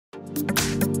Hello!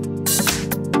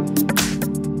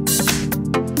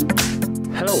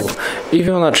 If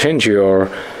you wanna change your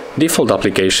default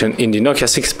application in the Nokia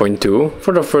 6.2,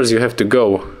 for the first you have to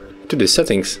go to the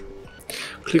settings,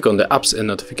 click on the apps and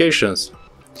notifications,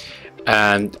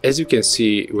 and as you can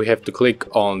see we have to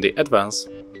click on the advanced,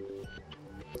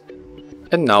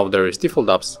 and now there is default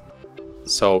apps.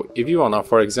 So if you wanna,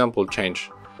 for example, change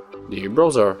the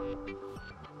browser,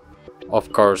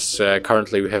 of course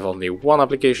currently we have only one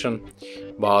application,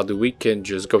 but we can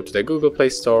just go to the Google Play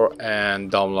Store and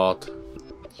download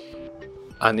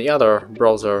any other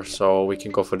browser. So we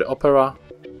can go for the Opera.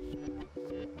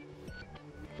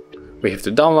 We have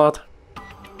to download,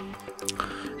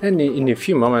 and in a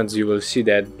few moments you will see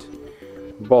that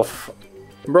both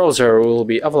browsers will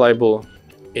be available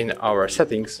in our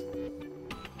settings.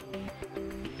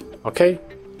 Okay,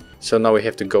 so now we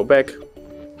have to go back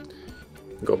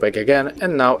again,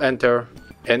 and now enter,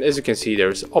 and as you can see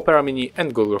there's Opera Mini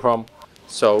and Google Chrome.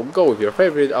 So go with your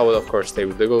favorite. I will of course stay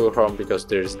with the Google Chrome because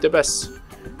there's the best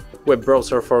web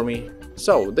browser for me.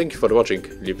 So thank you for watching,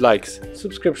 leave likes,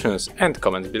 subscriptions and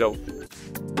comments below.